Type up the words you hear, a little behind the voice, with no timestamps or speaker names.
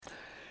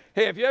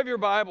Hey, if you have your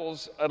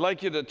Bibles, I'd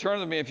like you to turn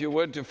with me, if you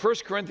would, to 1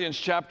 Corinthians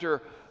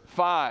chapter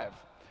 5.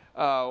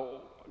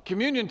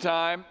 Communion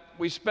time,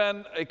 we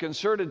spend a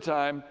concerted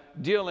time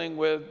dealing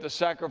with the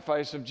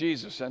sacrifice of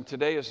Jesus, and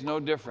today is no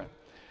different.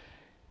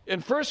 In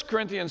 1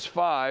 Corinthians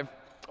 5,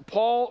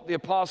 Paul the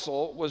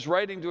apostle was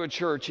writing to a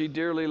church he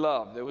dearly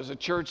loved. It was a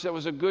church that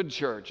was a good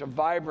church, a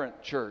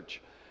vibrant church.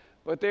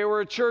 But they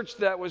were a church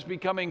that was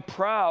becoming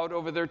proud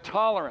over their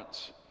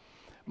tolerance,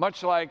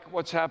 much like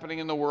what's happening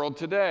in the world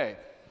today.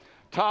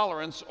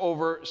 Tolerance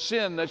over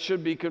sin that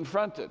should be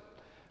confronted,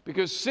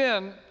 because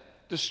sin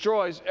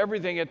destroys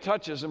everything it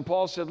touches. And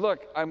Paul said,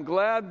 look, I'm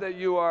glad that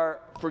you are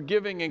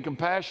forgiving and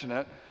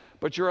compassionate,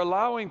 but you're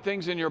allowing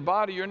things in your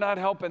body, you're not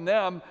helping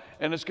them,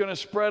 and it's going to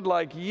spread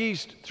like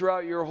yeast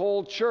throughout your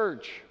whole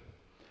church.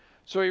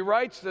 So he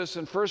writes this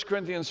in 1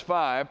 Corinthians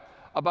 5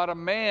 about a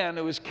man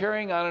who is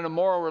carrying on an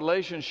immoral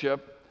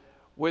relationship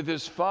with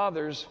his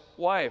father's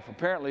wife,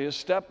 apparently his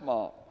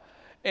stepmom.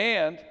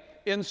 And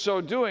in so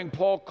doing,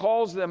 Paul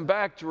calls them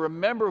back to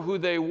remember who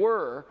they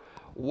were,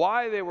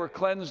 why they were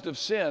cleansed of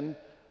sin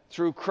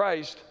through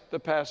Christ, the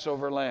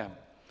Passover Lamb,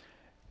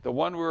 the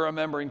one we're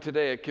remembering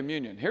today at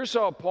communion. Here's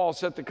how Paul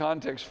set the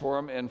context for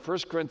him in 1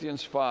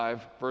 Corinthians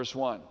 5, verse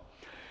 1.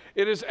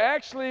 It is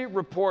actually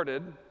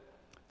reported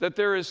that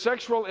there is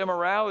sexual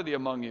immorality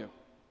among you,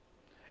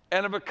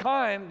 and of a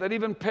kind that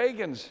even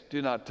pagans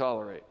do not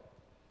tolerate.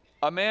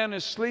 A man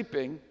is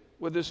sleeping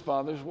with his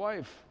father's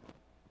wife.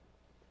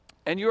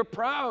 And you're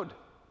proud.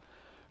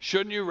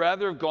 Shouldn't you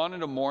rather have gone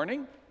into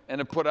mourning and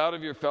have put out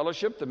of your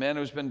fellowship the man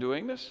who's been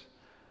doing this?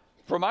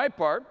 For my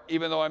part,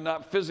 even though I'm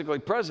not physically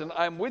present,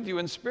 I'm with you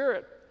in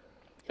spirit.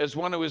 As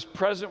one who is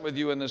present with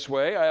you in this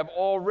way, I have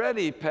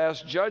already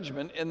passed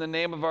judgment in the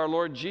name of our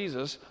Lord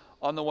Jesus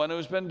on the one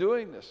who's been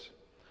doing this.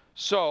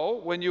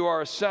 So, when you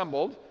are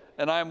assembled,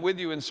 and I am with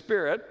you in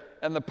spirit,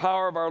 and the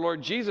power of our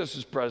Lord Jesus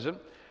is present,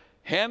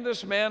 hand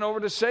this man over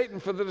to Satan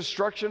for the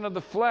destruction of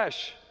the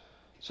flesh,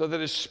 so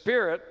that his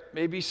spirit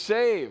may be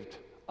saved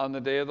on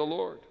the day of the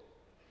Lord.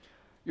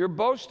 Your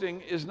boasting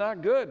is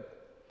not good.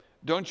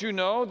 Don't you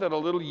know that a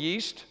little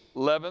yeast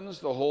leavens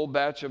the whole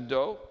batch of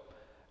dough?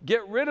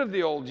 Get rid of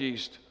the old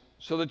yeast,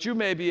 so that you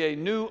may be a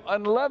new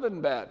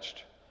unleavened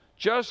batch,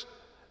 just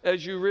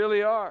as you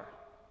really are.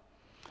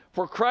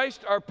 For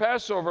Christ, our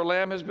Passover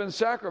lamb, has been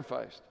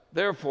sacrificed.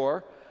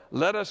 Therefore,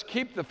 let us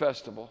keep the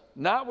festival,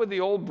 not with the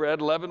old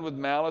bread leavened with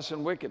malice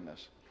and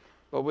wickedness,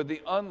 but with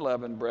the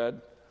unleavened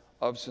bread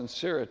of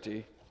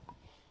sincerity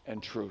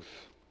and truth.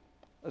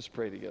 Let's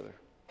pray together.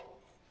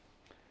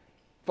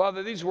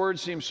 Father, these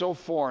words seem so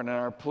foreign in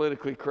our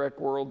politically correct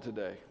world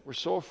today. We're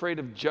so afraid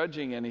of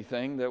judging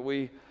anything that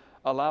we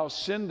allow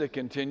sin to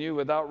continue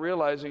without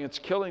realizing it's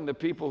killing the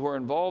people who are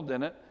involved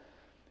in it,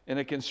 and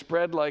it can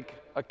spread like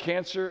a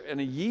cancer and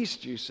a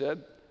yeast, you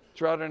said,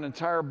 throughout an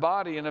entire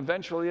body and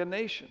eventually a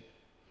nation.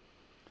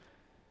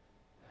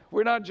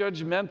 We're not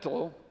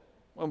judgmental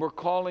when we're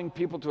calling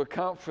people to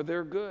account for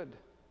their good,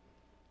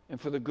 and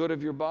for the good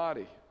of your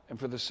body, and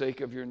for the sake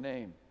of your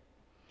name.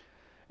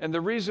 And the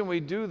reason we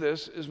do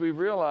this is we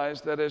realize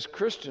that as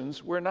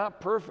Christians, we're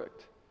not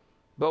perfect,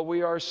 but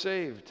we are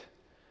saved.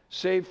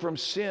 Saved from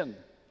sin,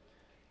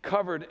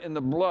 covered in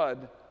the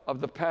blood of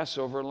the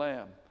Passover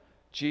Lamb,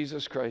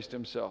 Jesus Christ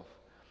himself.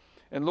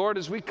 And Lord,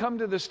 as we come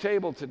to this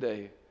table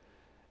today,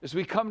 as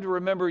we come to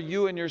remember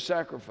you and your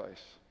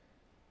sacrifice,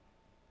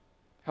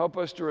 help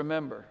us to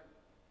remember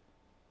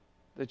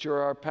that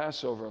you're our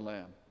Passover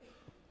Lamb.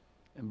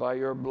 And by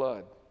your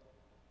blood,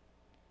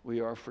 we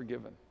are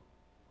forgiven.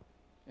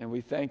 And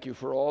we thank you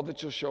for all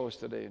that you'll show us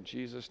today. In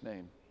Jesus'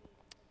 name,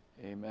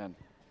 amen.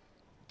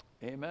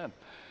 Amen.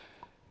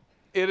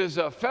 It is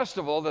a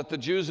festival that the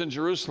Jews in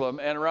Jerusalem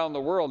and around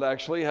the world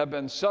actually have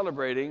been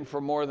celebrating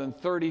for more than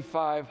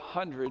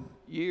 3,500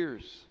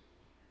 years.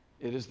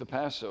 It is the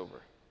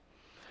Passover.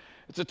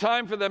 It's a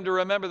time for them to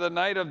remember the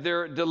night of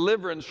their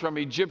deliverance from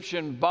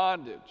Egyptian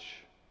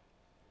bondage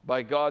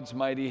by God's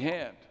mighty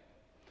hand.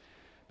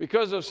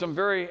 Because of some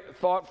very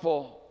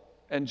thoughtful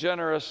and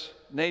generous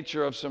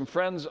nature of some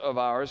friends of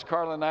ours,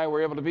 Carla and I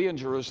were able to be in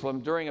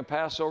Jerusalem during a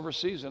Passover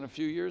season a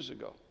few years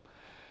ago.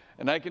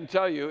 And I can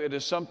tell you it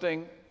is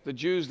something the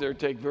Jews there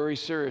take very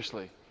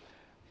seriously.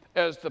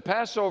 As the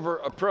Passover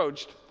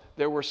approached,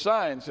 there were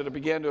signs that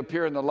began to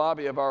appear in the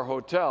lobby of our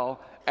hotel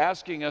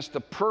asking us to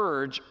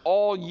purge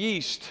all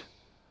yeast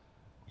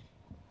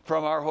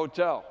from our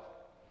hotel.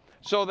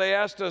 So they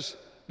asked us,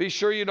 be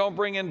sure you don't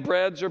bring in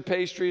breads or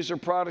pastries or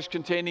products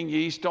containing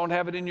yeast. Don't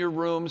have it in your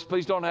rooms.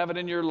 Please don't have it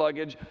in your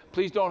luggage.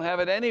 Please don't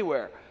have it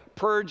anywhere.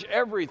 Purge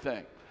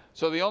everything.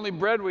 So the only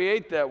bread we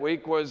ate that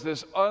week was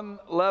this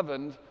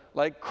unleavened,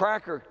 like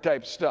cracker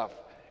type stuff.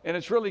 And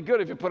it's really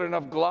good if you put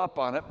enough glop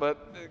on it,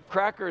 but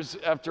crackers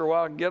after a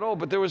while can get old.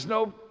 But there was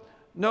no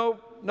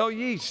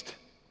yeast.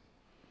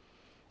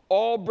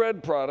 All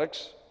bread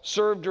products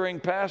served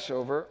during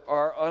Passover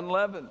are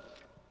unleavened.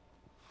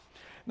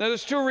 Now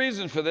there's two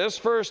reasons for this.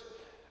 First,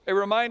 a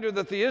reminder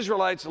that the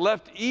Israelites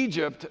left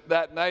Egypt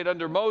that night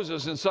under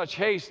Moses in such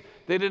haste,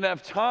 they didn't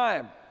have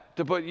time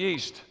to put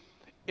yeast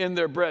in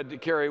their bread to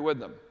carry with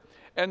them.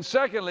 And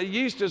secondly,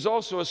 yeast is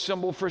also a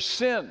symbol for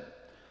sin.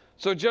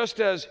 So just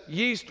as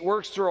yeast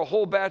works through a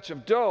whole batch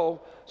of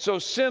dough, so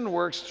sin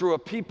works through a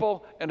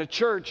people and a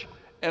church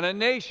and a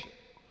nation.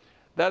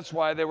 That's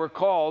why they were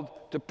called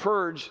to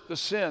purge the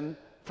sin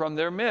from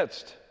their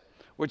midst,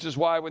 which is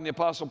why when the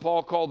Apostle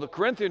Paul called the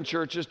Corinthian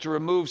churches to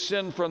remove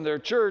sin from their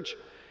church,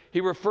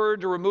 he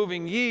referred to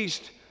removing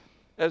yeast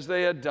as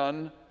they had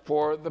done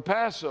for the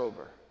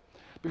Passover.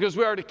 Because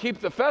we are to keep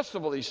the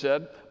festival, he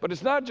said, but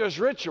it's not just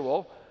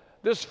ritual.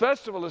 This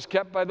festival is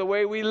kept by the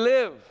way we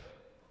live.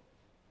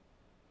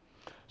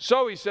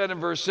 So he said in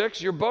verse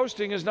 6, your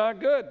boasting is not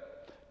good.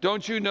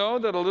 Don't you know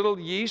that a little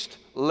yeast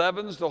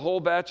leavens the whole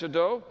batch of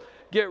dough?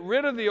 Get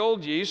rid of the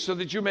old yeast so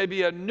that you may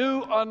be a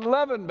new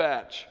unleavened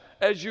batch,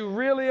 as you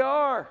really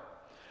are.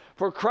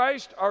 For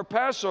Christ, our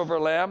Passover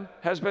lamb,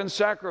 has been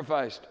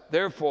sacrificed.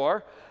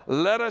 Therefore,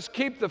 let us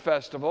keep the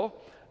festival,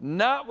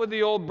 not with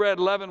the old bread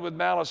leavened with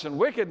malice and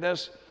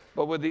wickedness,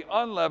 but with the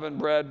unleavened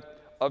bread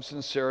of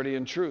sincerity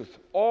and truth.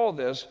 All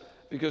this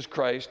because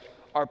Christ,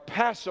 our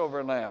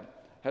Passover lamb,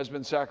 has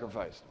been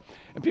sacrificed.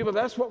 And people,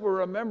 that's what we're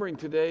remembering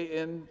today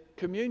in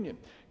communion.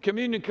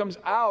 Communion comes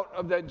out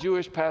of that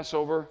Jewish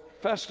Passover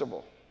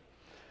festival.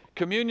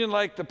 Communion,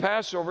 like the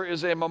Passover,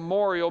 is a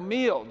memorial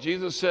meal.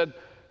 Jesus said,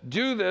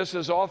 do this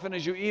as often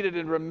as you eat it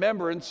in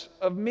remembrance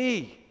of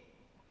me.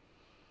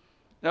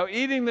 Now,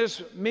 eating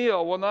this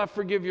meal will not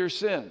forgive your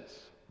sins.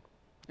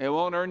 It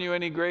won't earn you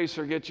any grace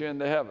or get you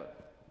into heaven.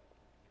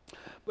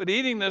 But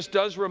eating this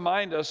does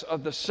remind us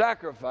of the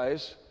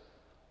sacrifice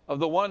of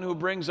the one who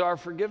brings our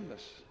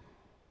forgiveness.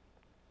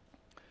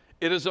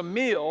 It is a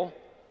meal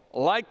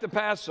like the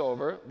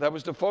Passover that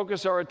was to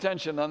focus our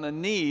attention on the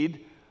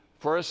need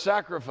for a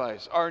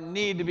sacrifice, our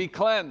need to be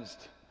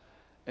cleansed.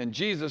 And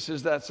Jesus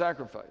is that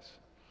sacrifice.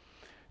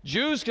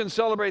 Jews can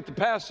celebrate the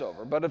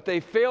Passover, but if they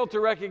fail to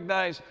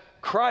recognize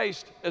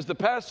Christ as the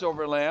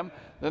Passover lamb,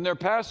 then their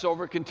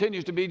Passover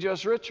continues to be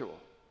just ritual.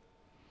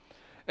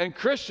 And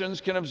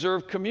Christians can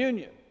observe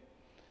communion.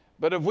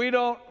 But if we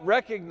don't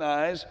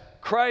recognize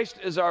Christ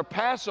as our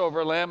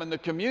Passover lamb in the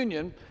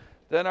communion,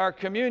 then our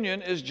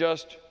communion is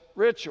just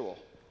ritual.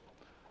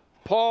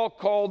 Paul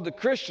called the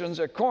Christians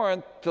at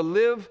Corinth to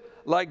live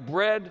like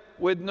bread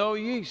with no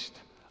yeast,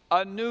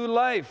 a new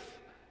life,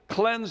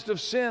 cleansed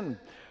of sin.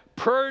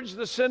 Purge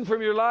the sin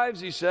from your lives,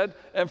 he said,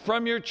 and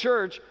from your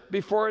church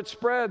before it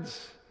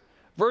spreads.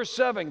 Verse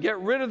 7, get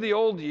rid of the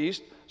old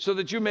yeast so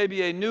that you may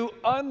be a new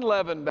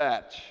unleavened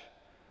batch,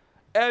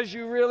 as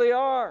you really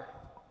are.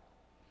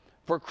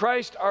 For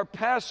Christ, our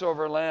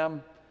Passover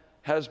lamb,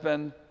 has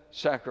been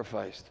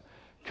sacrificed.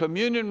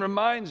 Communion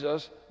reminds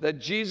us that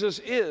Jesus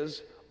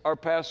is our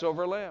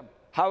Passover lamb.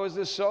 How is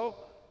this so?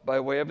 By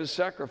way of his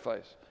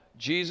sacrifice.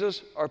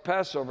 Jesus, our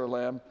Passover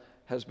lamb,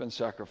 has been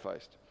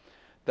sacrificed.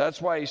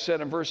 That's why he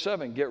said in verse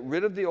 7, get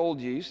rid of the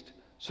old yeast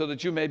so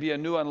that you may be a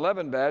new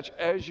unleavened batch,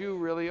 as you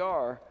really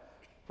are.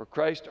 For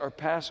Christ, our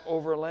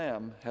Passover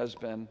lamb, has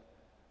been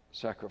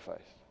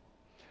sacrificed.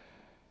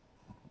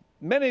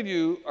 Many of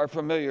you are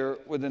familiar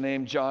with the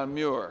name John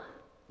Muir,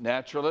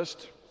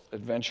 naturalist,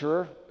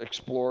 adventurer,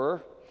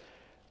 explorer.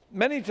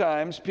 Many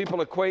times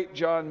people equate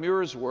John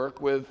Muir's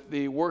work with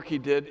the work he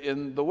did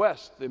in the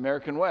West, the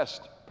American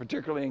West,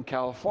 particularly in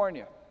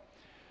California.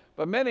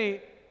 But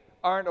many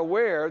aren't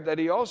aware that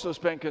he also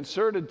spent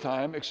concerted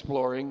time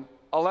exploring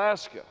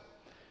Alaska.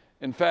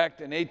 In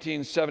fact, in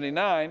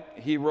 1879,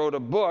 he wrote a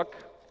book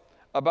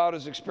about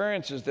his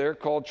experiences there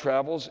called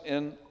Travels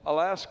in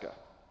Alaska.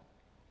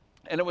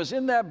 And it was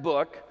in that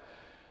book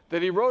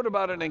that he wrote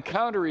about an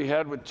encounter he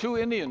had with two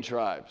Indian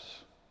tribes.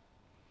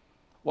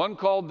 One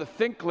called the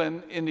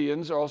Thinklin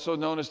Indians, also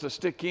known as the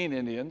Stickeen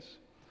Indians,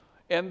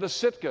 and the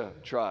Sitka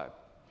tribe.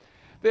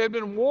 They had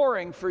been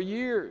warring for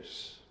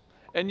years.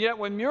 And yet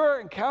when Muir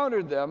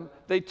encountered them,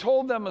 they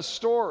told them a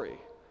story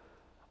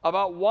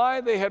about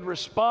why they had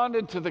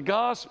responded to the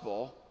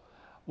gospel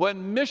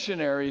when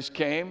missionaries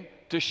came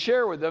to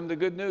share with them the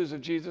good news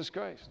of Jesus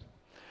Christ.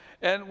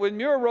 And when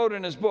Muir wrote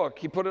in his book,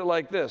 he put it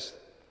like this: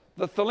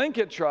 the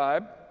Thlinket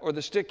tribe, or the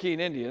Stickeen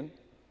Indian,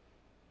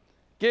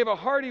 gave a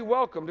hearty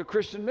welcome to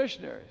Christian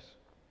missionaries.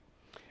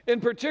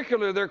 In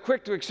particular, they're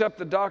quick to accept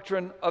the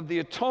doctrine of the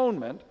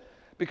atonement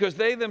because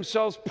they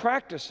themselves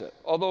practice it.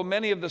 Although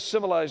many of the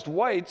civilized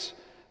whites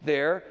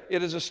there,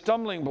 it is a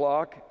stumbling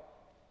block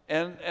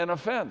and an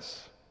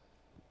offense.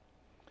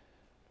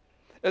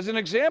 As an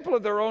example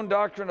of their own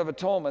doctrine of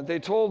atonement, they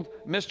told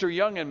Mr.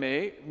 Young and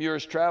me,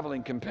 Muir's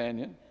traveling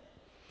companion,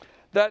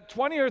 that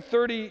 20 or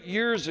 30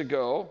 years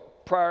ago,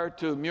 prior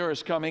to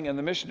Muir's coming and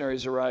the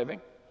missionaries arriving,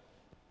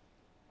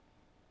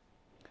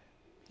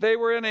 they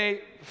were in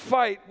a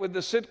fight with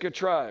the Sitka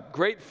tribe,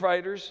 great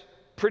fighters,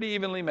 pretty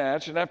evenly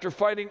matched, and after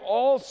fighting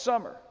all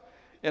summer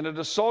in a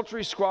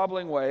desultory,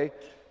 squabbling way,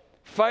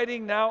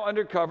 fighting now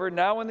undercover,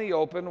 now in the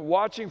open,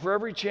 watching for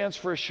every chance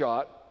for a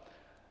shot,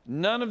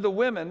 none of the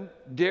women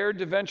dared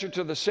to venture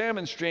to the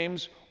salmon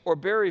streams or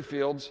berry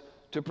fields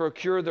to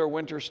procure their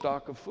winter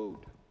stock of food.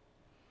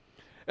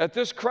 At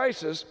this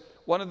crisis,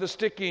 one of the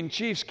Stickeen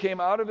chiefs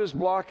came out of his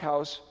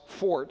blockhouse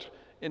fort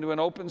into an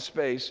open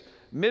space,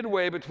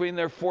 midway between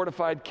their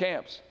fortified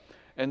camps,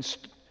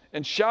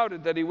 and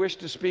shouted that he wished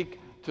to speak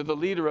to the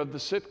leader of the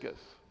Sitkas.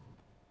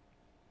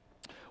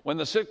 When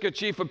the Sitka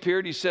chief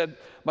appeared, he said,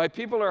 "My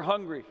people are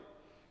hungry.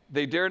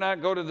 They dare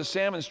not go to the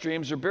salmon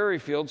streams or berry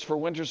fields for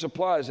winter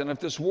supplies. And if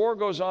this war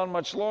goes on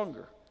much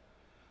longer,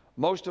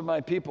 most of my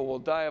people will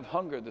die of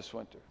hunger this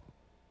winter.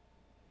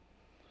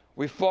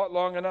 We've fought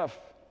long enough.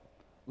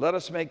 Let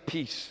us make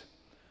peace.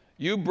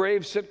 You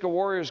brave Sitka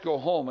warriors go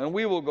home, and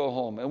we will go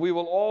home, and we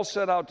will all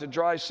set out to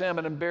dry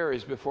salmon and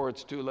berries before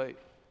it's too late."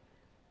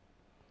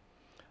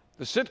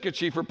 The Sitka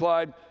chief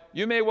replied,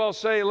 "You may well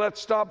say, 'Let's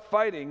stop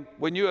fighting,'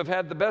 when you have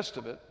had the best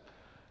of it.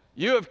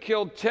 You have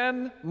killed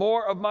 10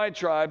 more of my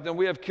tribe than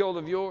we have killed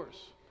of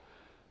yours.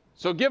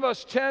 So give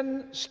us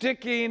 10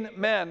 Stickeen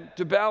men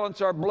to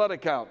balance our blood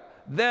account.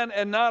 Then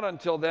and not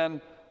until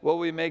then will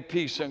we make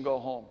peace and go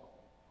home."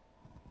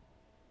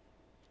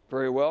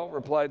 "Very well,"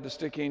 replied the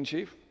Stickeen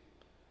chief.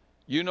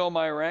 "You know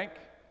my rank.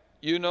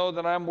 You know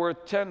that I'm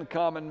worth 10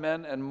 common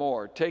men and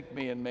more. Take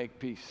me and make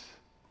peace."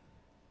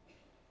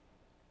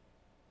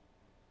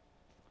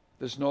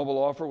 This noble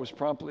offer was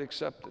promptly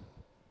accepted.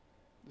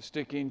 The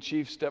Stickeen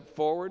chief stepped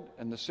forward,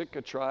 and the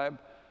Sitka tribe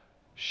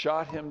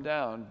shot him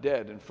down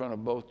dead in front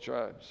of both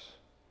tribes.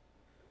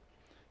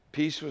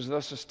 Peace was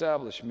thus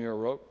established, Muir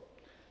wrote,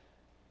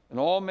 and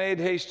all made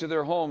haste to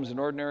their homes and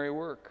ordinary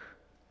work.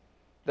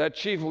 That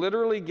chief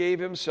literally gave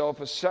himself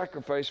a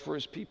sacrifice for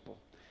his people.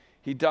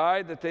 He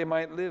died that they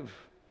might live.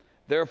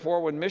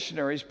 Therefore, when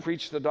missionaries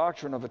preached the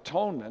doctrine of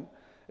atonement,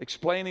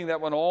 explaining that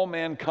when all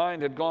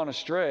mankind had gone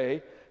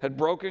astray, had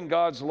broken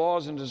God's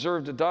laws and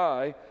deserved to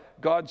die,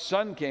 God's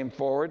Son came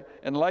forward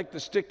and, like the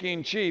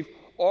Stickeen chief,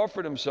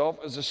 offered himself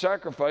as a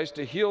sacrifice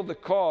to heal the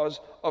cause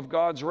of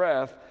God's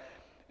wrath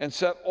and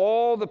set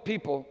all the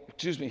people,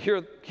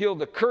 heal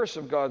the curse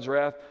of God's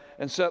wrath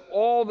and set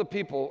all the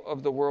people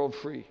of the world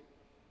free.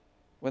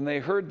 When they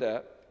heard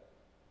that,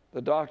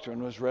 the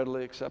doctrine was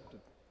readily accepted.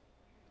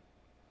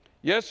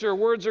 "Yes, your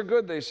words are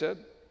good," they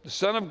said. "The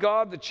Son of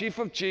God, the Chief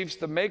of Chiefs,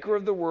 the Maker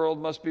of the world,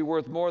 must be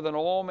worth more than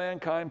all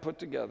mankind put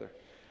together.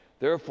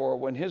 Therefore,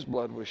 when his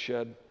blood was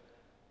shed,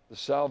 the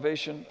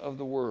salvation of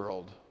the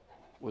world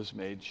was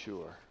made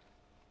sure."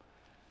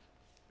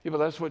 People,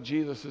 that's what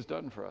Jesus has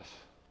done for us.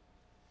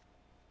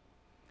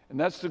 And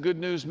that's the good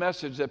news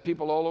message that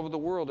people all over the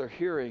world are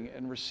hearing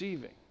and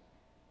receiving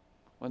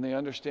when they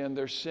understand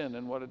their sin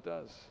and what it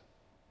does.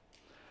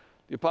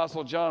 The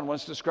Apostle John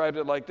once described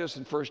it like this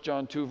in 1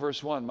 John 2,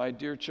 verse 1, "My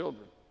dear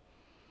children,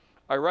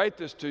 I write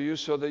this to you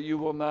so that you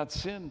will not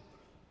sin.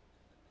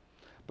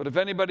 But if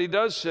anybody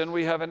does sin,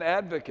 we have an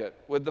advocate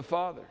with the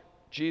Father,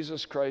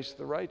 Jesus Christ,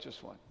 the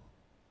righteous one.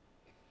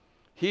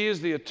 He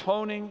is the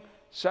atoning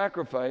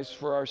sacrifice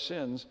for our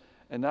sins,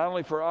 and not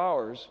only for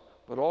ours,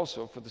 but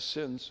also for the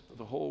sins of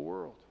the whole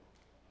world."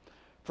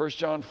 1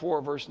 John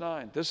 4, verse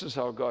 9, "This is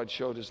how God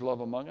showed his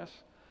love among us.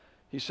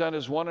 He sent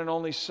his one and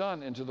only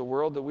Son into the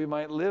world that we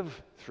might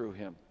live through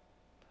him.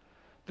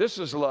 This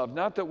is love,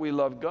 not that we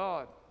loved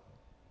God,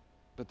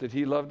 but that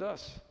he loved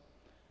us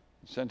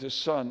and sent his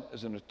Son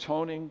as an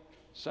atoning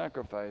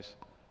sacrifice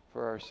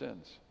for our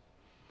sins."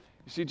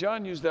 You see,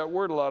 John used that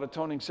word a lot,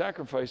 atoning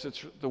sacrifice.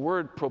 It's the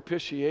word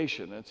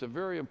propitiation. It's a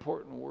very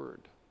important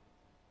word.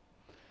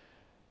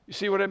 You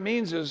see, what it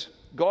means is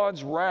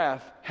God's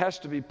wrath has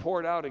to be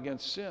poured out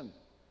against sin,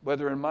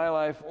 whether in my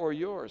life or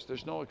yours.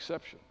 There's no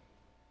exception.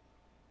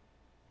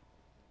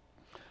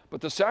 But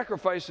the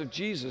sacrifice of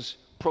Jesus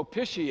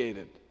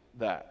propitiated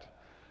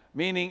that,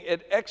 meaning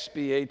it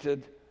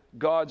expiated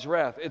God's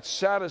wrath. It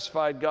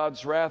satisfied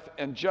God's wrath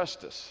and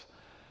justice,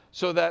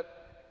 so that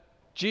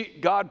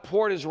God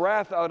poured his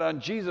wrath out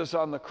on Jesus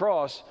on the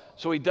cross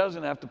so he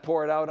doesn't have to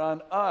pour it out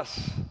on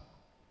us.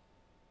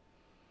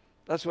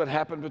 That's what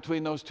happened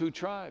between those two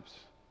tribes.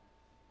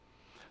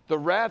 The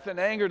wrath and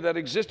anger that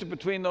existed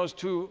between those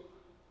two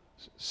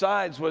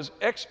sides was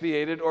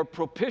expiated or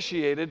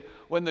propitiated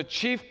when the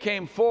chief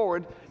came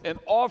forward and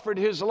offered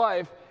his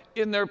life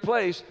in their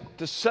place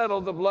to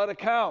settle the blood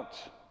account.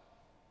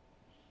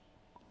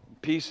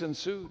 Peace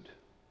ensued.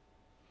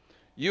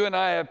 You and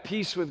I have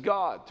peace with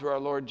God through our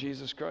Lord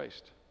Jesus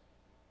Christ.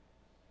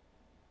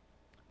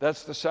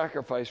 That's the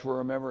sacrifice we're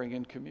remembering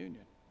in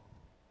communion.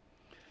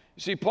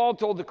 You see, Paul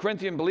told the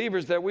Corinthian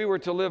believers that we were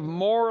to live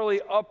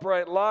morally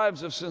upright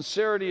lives of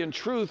sincerity and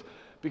truth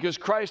because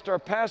Christ, our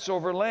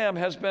Passover lamb,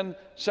 has been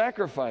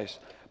sacrificed.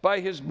 By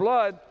his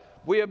blood,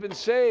 we have been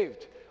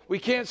saved. We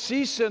can't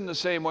see sin the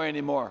same way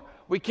anymore.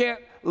 We can't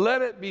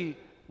let it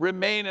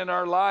remain in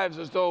our lives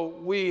as though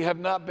we have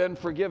not been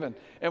forgiven.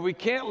 And we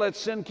can't let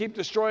sin keep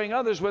destroying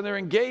others when they're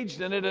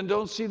engaged in it and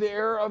don't see the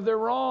error of their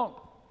wrong.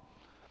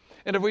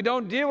 And if we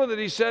don't deal with it,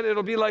 he said,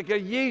 it'll be like a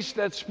yeast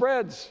that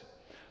spreads.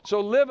 So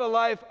live a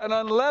life, an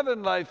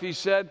unleavened life, he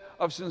said,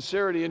 of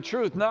sincerity and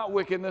truth, not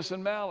wickedness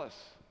and malice.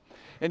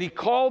 And he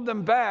called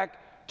them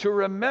back to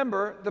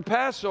remember the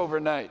Passover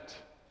night.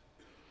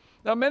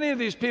 Now, many of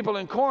these people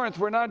in Corinth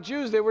were not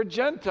Jews, they were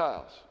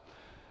Gentiles.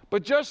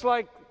 But just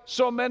like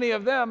so many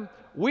of them,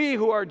 we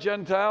who are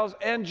Gentiles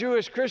and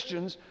Jewish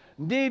Christians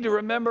need to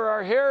remember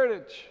our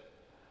heritage.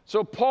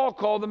 So Paul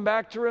called them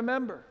back to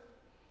remember.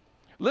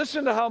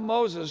 Listen to how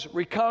Moses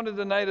recounted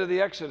the night of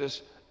the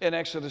Exodus in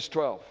Exodus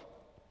 12.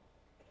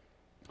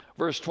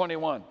 Verse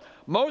 21.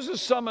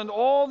 Moses summoned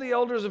all the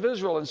elders of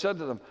Israel and said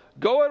to them,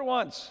 "Go at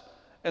once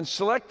and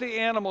select the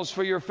animals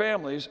for your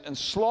families and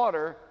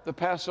slaughter the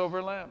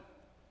Passover lamb.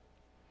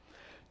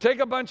 Take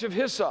a bunch of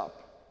hyssop,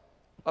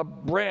 a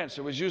branch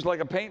that was used like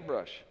a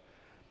paintbrush.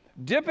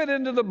 Dip it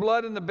into the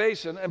blood in the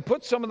basin and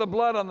put some of the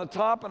blood on the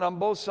top and on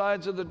both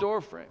sides of the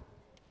doorframe.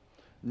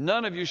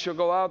 None of you shall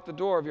go out the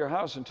door of your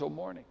house until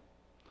morning.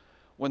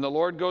 When the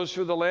Lord goes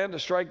through the land to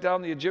strike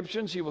down the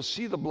Egyptians, he will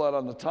see the blood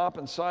on the top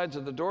and sides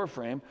of the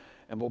doorframe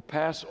and will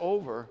pass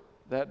over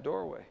that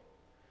doorway.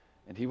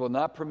 And he will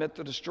not permit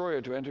the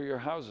destroyer to enter your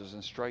houses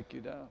and strike you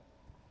down.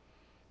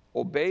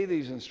 Obey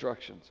these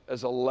instructions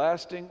as a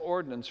lasting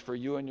ordinance for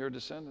you and your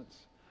descendants.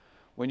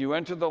 When you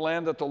enter the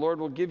land that the Lord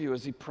will give you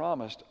as he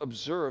promised,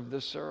 observe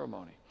this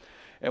ceremony.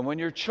 And when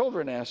your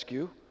children ask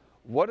you,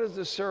 'What does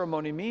this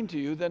ceremony mean to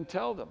you?' then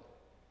tell them,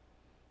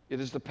 'It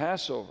is the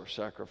Passover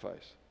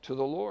sacrifice to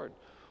the Lord,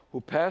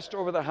 who passed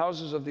over the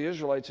houses of the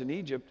Israelites in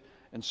Egypt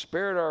and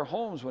spared our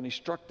homes when he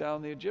struck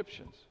down the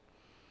Egyptians.'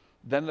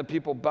 Then the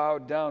people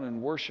bowed down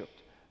and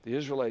worshiped. The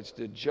Israelites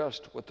did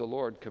just what the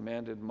Lord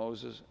commanded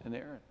Moses and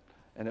Aaron.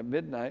 And at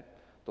midnight,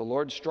 the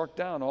Lord struck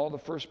down all the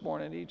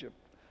firstborn in Egypt,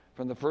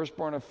 from the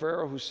firstborn of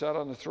Pharaoh who sat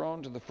on the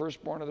throne to the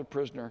firstborn of the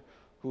prisoner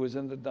who was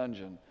in the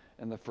dungeon,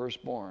 and the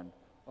firstborn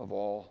of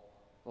all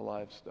the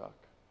livestock."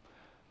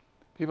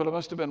 People, it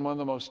must have been one of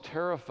the most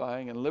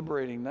terrifying and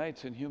liberating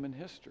nights in human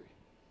history.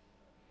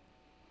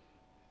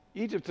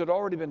 Egypt had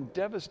already been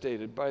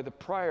devastated by the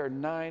prior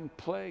 9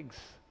 plagues,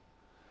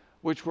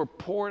 which were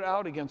poured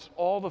out against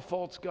all the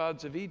false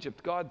gods of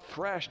Egypt. God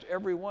thrashed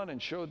every one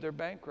and showed their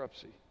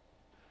bankruptcy.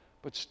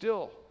 But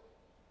still,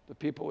 the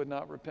people would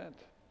not repent.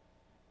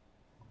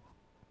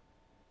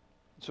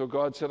 So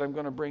God said, "I'm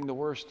going to bring the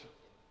worst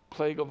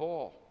plague of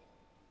all.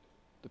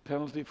 The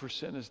penalty for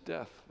sin is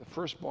death. The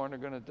firstborn are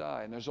going to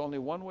die, and there's only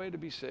one way to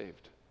be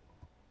saved.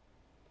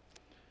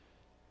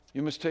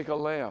 You must take a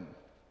lamb,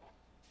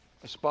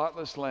 a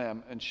spotless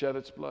lamb, and shed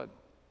its blood.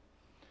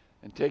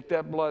 And take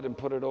that blood and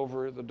put it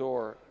over the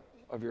door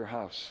of your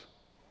house.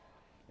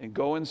 And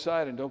go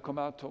inside and don't come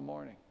out till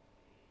morning.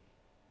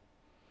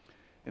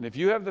 And if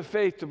you have the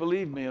faith to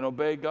believe me and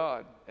obey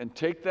God, and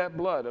take that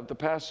blood of the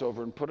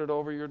Passover and put it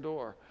over your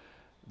door,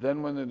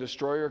 then when the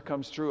destroyer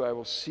comes through, I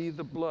will see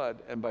the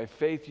blood, and by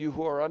faith you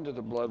who are under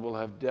the blood will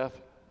have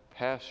death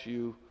pass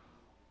you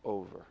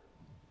over."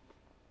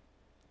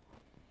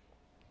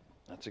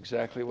 That's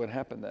exactly what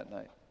happened that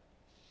night.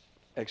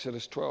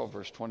 Exodus 12,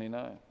 verse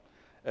 29.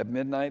 At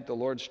midnight, the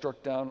Lord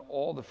struck down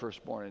all the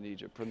firstborn in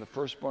Egypt, from the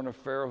firstborn of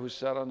Pharaoh who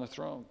sat on the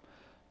throne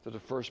to the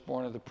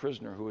firstborn of the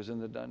prisoner who was in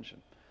the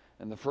dungeon,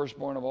 and the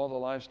firstborn of all the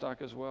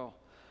livestock as well.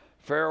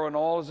 Pharaoh and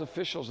all his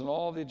officials and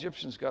all the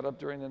Egyptians got up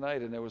during the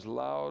night, and there was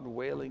loud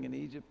wailing in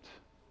Egypt,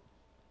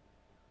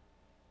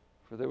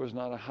 for there was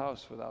not a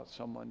house without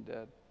someone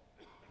dead.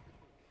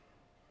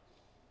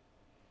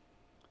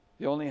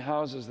 The only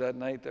houses that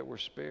night that were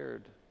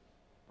spared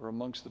were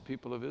amongst the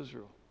people of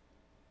Israel,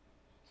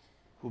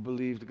 who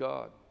believed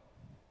God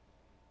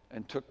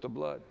and took the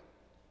blood,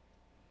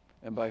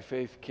 and by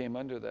faith came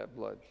under that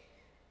blood.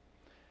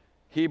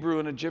 Hebrew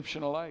and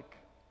Egyptian alike,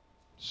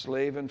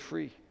 slave and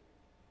free,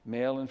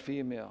 male and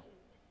female,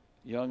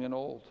 young and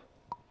old.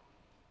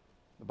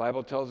 The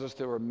Bible tells us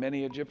there were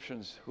many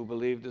Egyptians who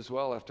believed as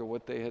well after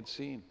what they had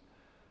seen.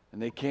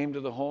 And they came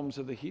to the homes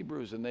of the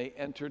Hebrews and they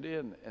entered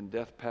in, and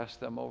death passed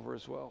them over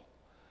as well.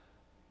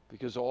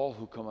 Because all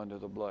who come under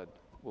the blood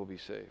will be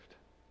saved.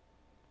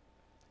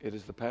 It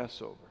is the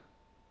Passover.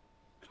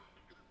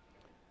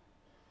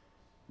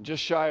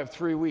 Just shy of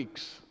 3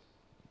 weeks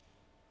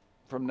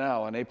from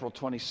now, on April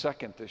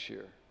 22nd this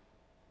year,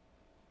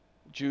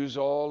 Jews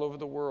all over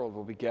the world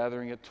will be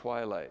gathering at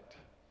twilight,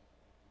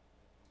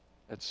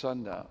 at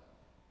sundown,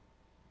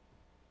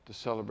 to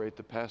celebrate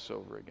the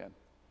Passover again.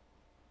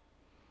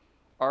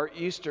 Our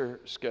Easter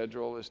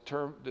schedule is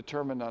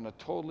determined on a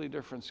totally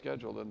different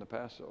schedule than the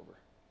Passover.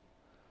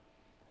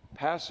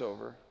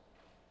 Passover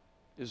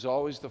is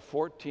always the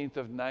 14th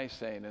of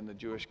Nisan in the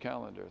Jewish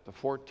calendar, the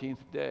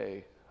 14th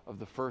day of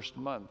the first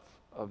month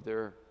of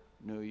their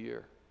new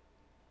year.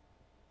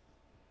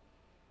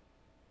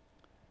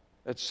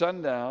 At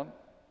sundown,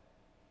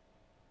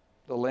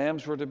 the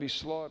lambs were to be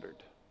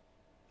slaughtered.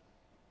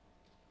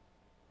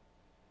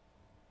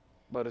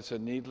 But it's a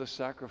needless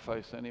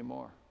sacrifice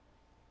anymore,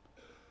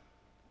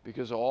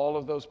 because all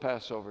of those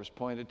Passovers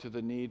pointed to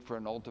the need for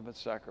an ultimate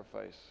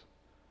sacrifice.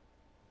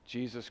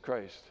 Jesus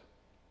Christ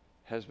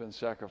has been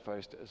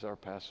sacrificed as our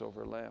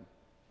Passover lamb.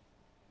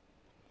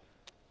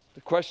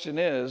 The question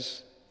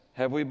is,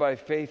 have we by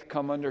faith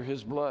come under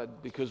his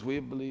blood because we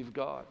believe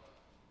God?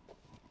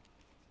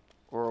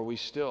 Or are we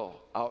still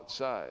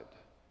outside,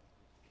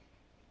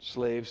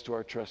 slaves to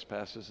our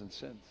trespasses and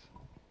sins?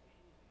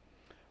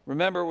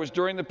 Remember, it was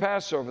during the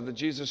Passover that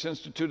Jesus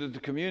instituted the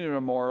communion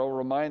memorial,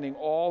 reminding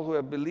all who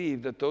have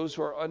believed that those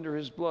who are under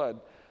his blood,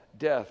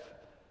 death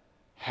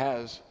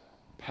has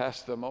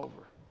passed them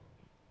over.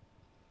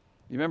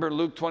 You remember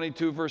Luke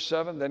 22, verse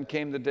 7? Then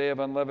came the day of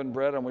unleavened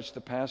bread on which the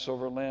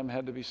Passover lamb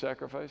had to be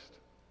sacrificed.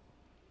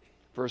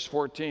 Verse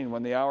 14,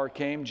 when the hour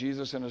came,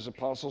 Jesus and his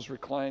apostles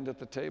reclined at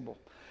the table.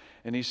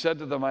 And he said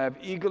to them, I have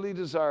eagerly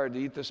desired to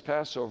eat this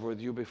Passover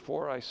with you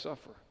before I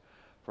suffer.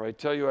 For I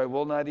tell you, I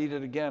will not eat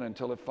it again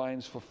until it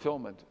finds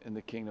fulfillment in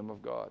the kingdom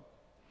of God.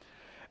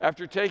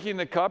 After taking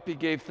the cup, he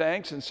gave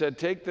thanks and said,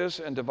 take this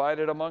and divide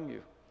it among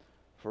you.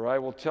 For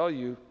I tell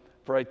you,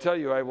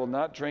 I will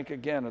not drink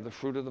again of the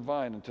fruit of the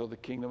vine until the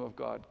kingdom of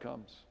God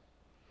comes.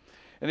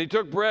 And he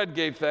took bread,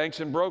 gave thanks,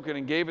 and broke it,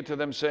 and gave it to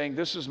them, saying,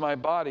 this is my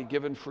body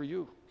given for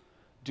you.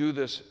 Do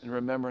this in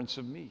remembrance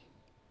of me.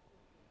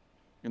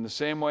 In the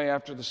same way,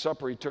 after the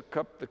supper, he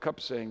took the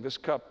cup, saying, this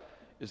cup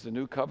is the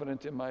new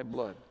covenant in my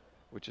blood,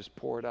 which is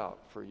poured out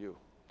for you.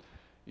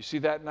 You see,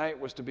 that night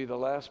was to be the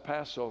last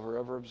Passover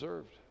ever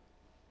observed.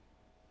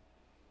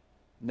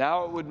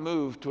 Now it would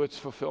move to its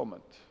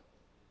fulfillment.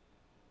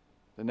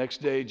 The next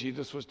day,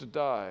 Jesus was to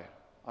die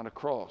on a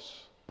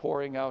cross,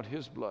 pouring out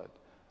his blood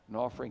and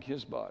offering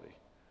his body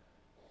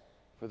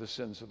for the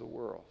sins of the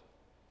world.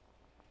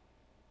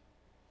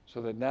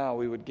 So that now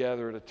we would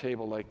gather at a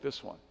table like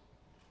this one,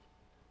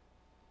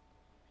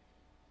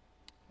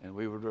 and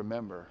we would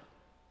remember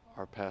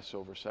our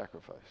Passover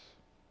sacrifice.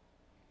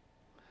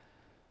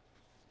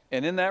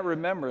 And in that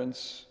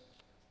remembrance,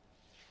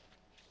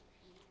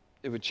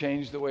 it would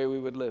change the way we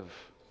would live.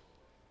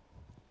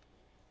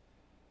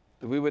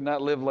 That we would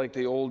not live like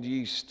the old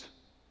yeast,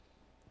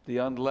 the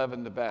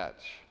unleavened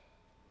batch,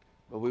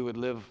 but we would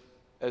live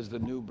as the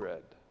new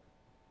bread,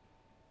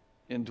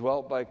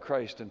 indwelt by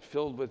Christ and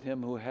filled with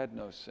him who had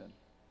no sin.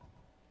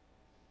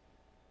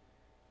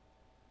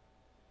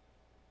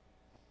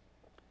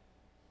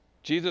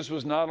 Jesus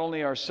was not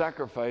only our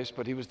sacrifice,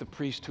 but he was the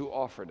priest who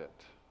offered it.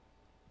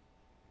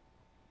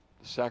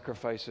 The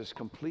sacrifice is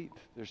complete.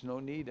 There's no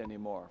need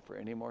anymore for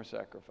any more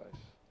sacrifice.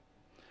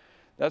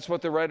 That's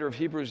what the writer of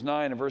Hebrews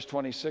 9 and verse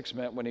 26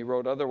 meant when he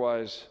wrote,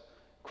 otherwise,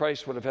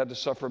 Christ would have had to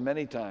suffer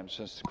many times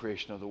since the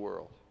creation of the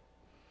world.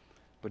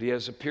 But he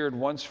has appeared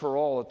once for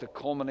all at the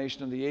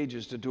culmination of the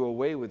ages to do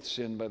away with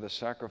sin by the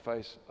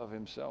sacrifice of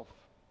himself.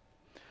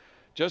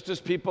 Just as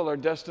people are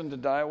destined to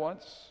die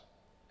once,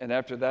 and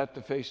after that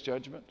to face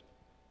judgment,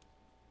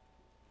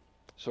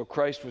 so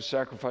Christ was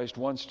sacrificed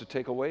once to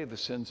take away the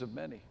sins of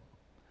many.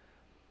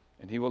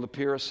 And he will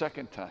appear a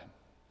second time,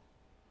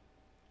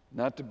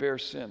 not to bear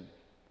sin,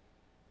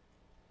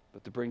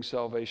 but to bring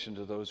salvation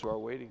to those who are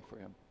waiting for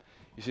him.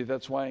 You see,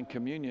 that's why in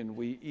communion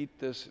we eat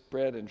this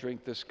bread and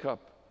drink this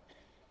cup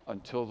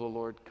until the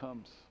Lord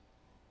comes.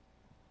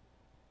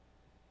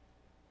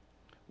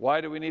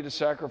 Why do we need a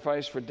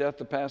sacrifice for death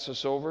to pass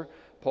us over?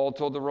 Paul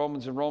told the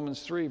Romans in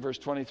Romans 3, verse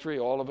 23,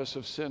 all of us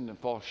have sinned and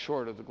fall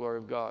short of the glory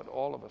of God.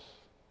 All of us.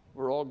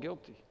 We're all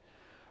guilty.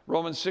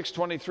 Romans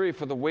 6:23,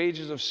 for the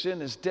wages of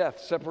sin is death,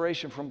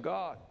 separation from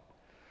God.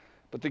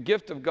 But the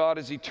gift of God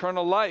is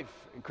eternal life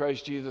in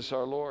Christ Jesus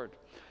our Lord.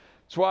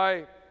 That's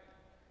why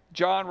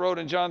John wrote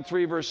in John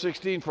 3, verse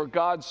 16, for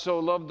God so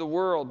loved the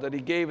world that he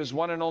gave his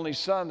one and only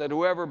Son, that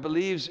whoever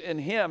believes in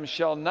him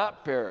shall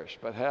not perish,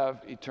 but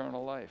have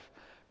eternal life.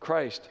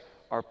 Christ,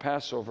 our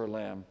Passover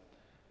lamb,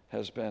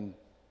 has been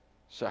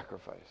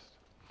sacrificed.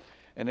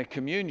 And in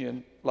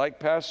communion, like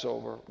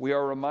Passover, we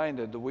are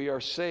reminded that we are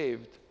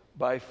saved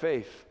by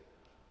faith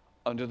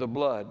under the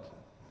blood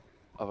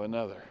of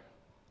another.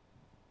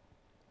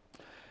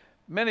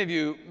 Many of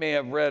you may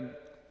have read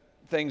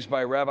things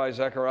by Rabbi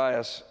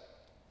Zacharias,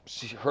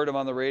 heard him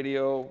on the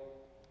radio,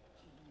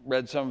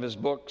 read some of his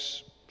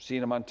books,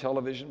 seen him on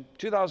television.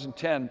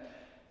 2010,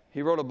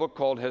 he wrote a book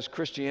called Has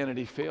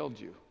Christianity Failed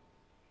You?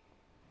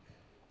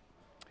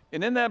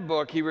 And in that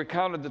book, he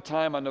recounted the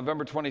time on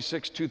November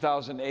 26,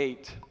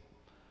 2008,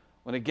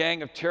 when a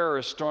gang of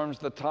terrorists storms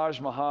the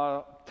Taj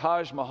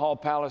Mahal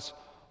Palace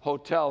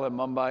Hotel in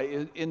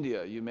Mumbai,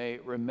 India. You may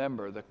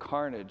remember the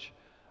carnage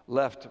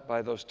left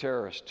by those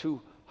terrorists.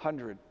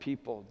 200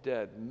 people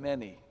dead,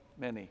 many,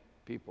 many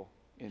people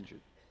injured.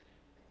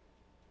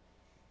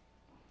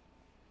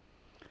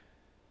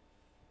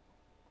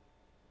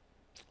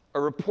 A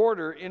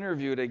reporter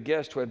interviewed a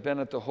guest who had been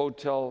at the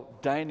hotel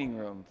dining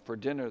room for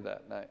dinner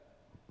that night,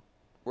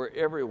 where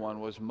everyone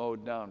was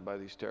mowed down by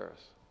these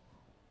terrorists.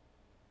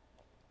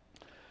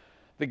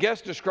 The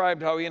guest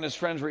described how he and his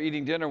friends were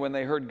eating dinner when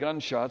they heard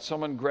gunshots.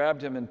 Someone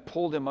grabbed him and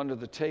pulled him under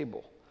the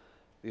table.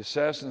 The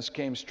assassins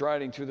came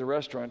striding through the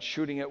restaurant,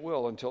 shooting at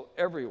will until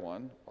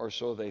everyone, or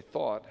so they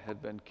thought,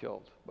 had been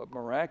killed. But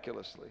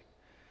miraculously,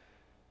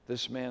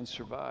 this man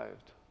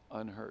survived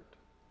unhurt.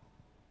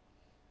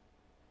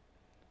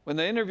 When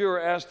the interviewer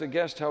asked the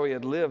guest how he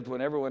had lived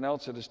when everyone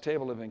else at his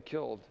table had been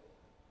killed,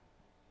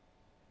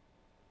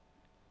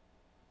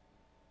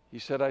 he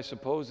said, I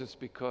suppose it's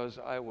because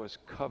I was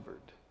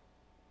covered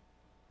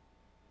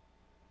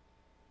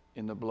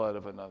in the blood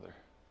of another.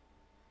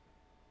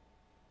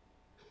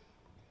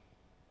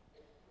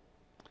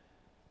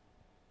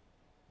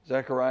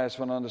 Zacharias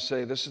went on to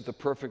say, this is the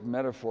perfect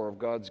metaphor of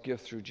God's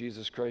gift through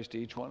Jesus Christ to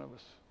each one of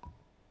us,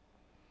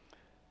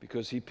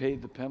 because he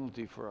paid the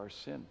penalty for our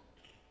sin.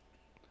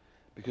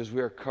 because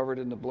we are covered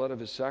in the blood of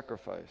his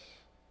sacrifice,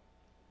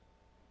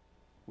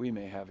 we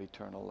may have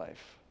eternal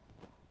life.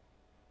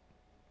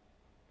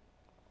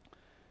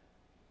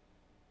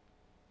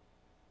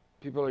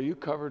 People, are you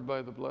covered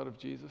by the blood of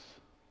Jesus?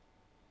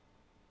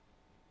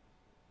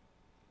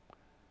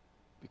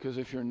 Because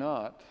if you're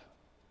not,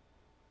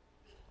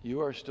 you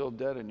are still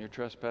dead in your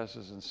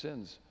trespasses and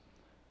sins.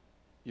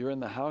 You're in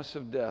the house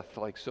of death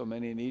like so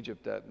many in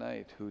Egypt that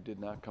night who did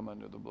not come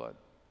under the blood.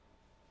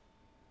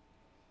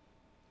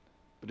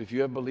 But if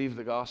you have believed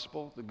the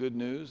gospel, the good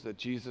news that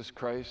Jesus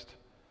Christ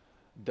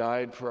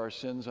died for our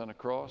sins on a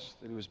cross,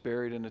 that he was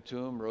buried in a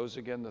tomb, rose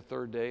again the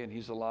third day, and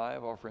he's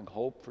alive, offering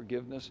hope,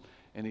 forgiveness,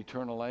 and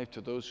eternal life to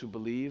those who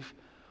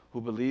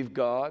believe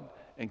God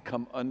and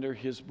come under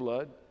his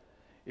blood.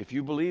 If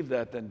you believe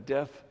that, then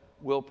death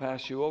will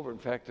pass you over. In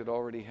fact, it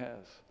already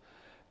has.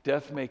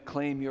 Death may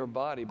claim your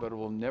body, but it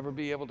will never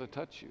be able to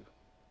touch you.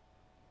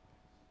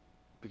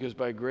 Because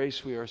by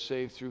grace we are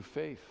saved through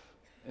faith.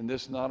 And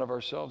this not of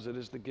ourselves, it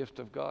is the gift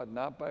of God,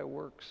 not by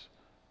works,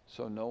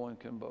 so no one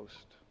can boast.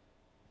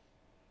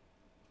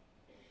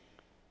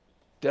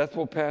 Death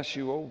will pass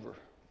you over.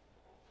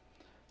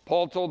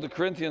 Paul told the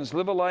Corinthians,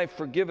 live a life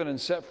forgiven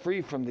and set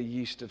free from the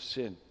yeast of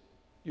sin.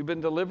 You've been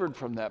delivered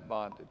from that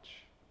bondage.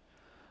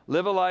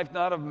 Live a life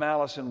not of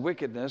malice and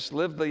wickedness.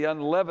 Live the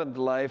unleavened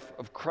life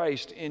of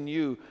Christ in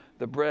you,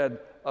 the bread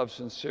of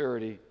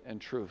sincerity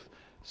and truth.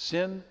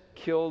 Sin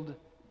killed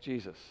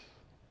Jesus,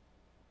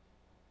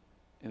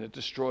 and it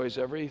destroys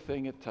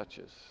everything it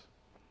touches.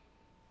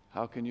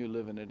 How can you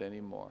live in it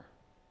anymore?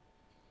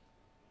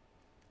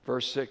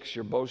 Verse 6,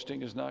 your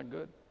boasting is not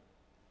good.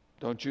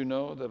 Don't you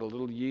know that a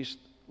little yeast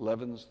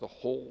leavens the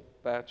whole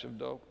batch of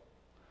dough?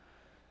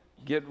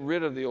 Get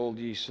rid of the old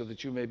yeast so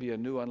that you may be a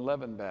new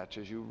unleavened batch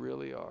as you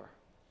really are.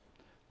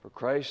 For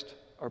Christ,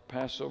 our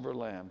Passover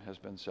lamb, has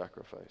been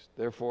sacrificed.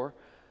 Therefore,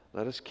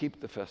 let us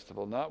keep the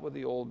festival, not with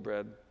the old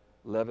bread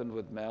leavened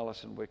with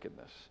malice and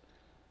wickedness,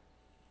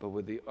 but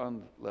with the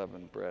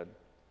unleavened bread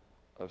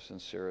of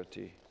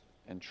sincerity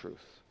and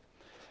truth.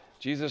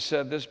 Jesus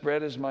said, this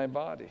bread is my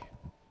body.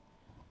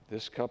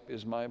 This cup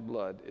is my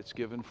blood. It's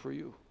given for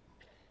you.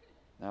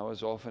 Now,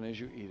 as often as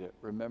you eat it,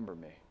 remember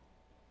me.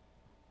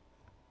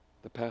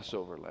 The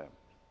Passover lamb,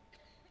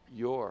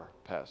 your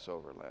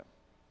Passover lamb,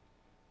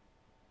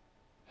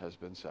 has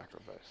been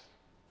sacrificed.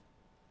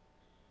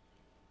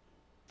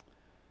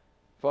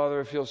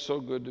 Father, it feels so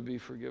good to be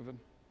forgiven.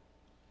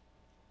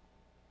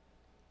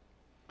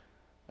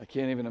 I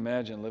can't even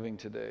imagine living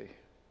today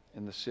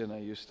in the sin I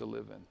used to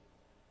live in.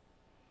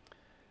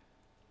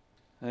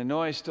 And I know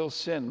I still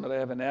sin, but I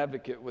have an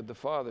advocate with the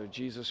Father,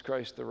 Jesus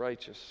Christ the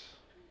righteous.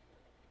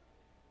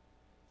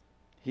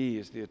 He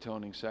is the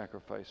atoning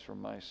sacrifice for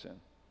my sin.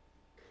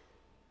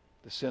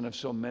 The sin of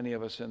so many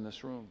of us in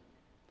this room.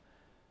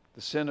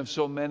 The sin of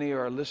so many who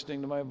are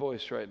listening to my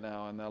voice right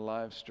now on the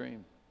live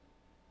stream.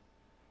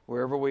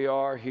 Wherever we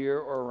are, here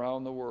or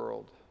around the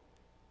world,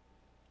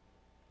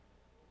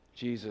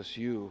 Jesus,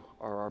 you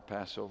are our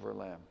Passover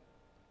lamb.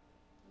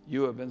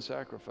 You have been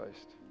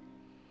sacrificed.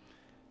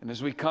 And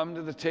as we come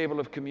to the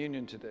table of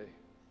communion today,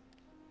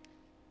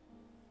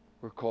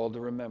 we're called to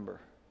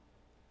remember.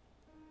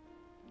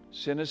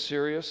 Sin is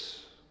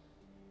serious.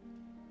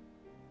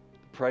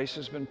 The price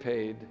has been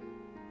paid.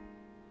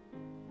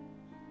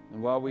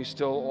 And while we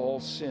still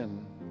all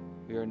sin,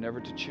 we are never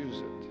to choose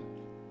it.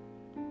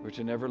 We're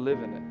to never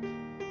live in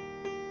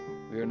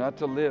it. We are not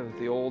to live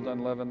the old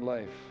unleavened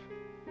life.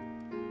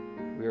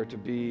 We are to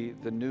be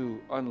the new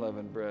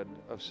unleavened bread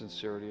of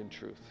sincerity and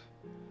truth.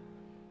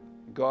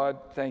 God,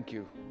 thank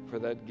you for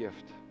that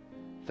gift.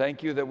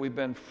 Thank you that we've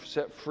been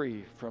set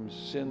free from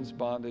sin's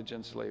bondage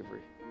and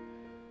slavery.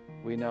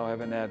 We now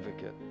have an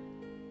advocate,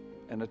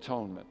 an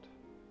atonement,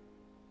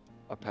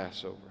 a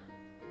Passover.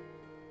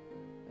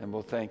 And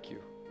we'll thank you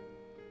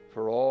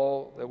for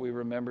all that we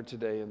remember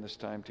today in this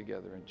time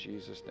together. In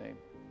Jesus' name,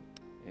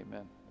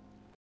 amen.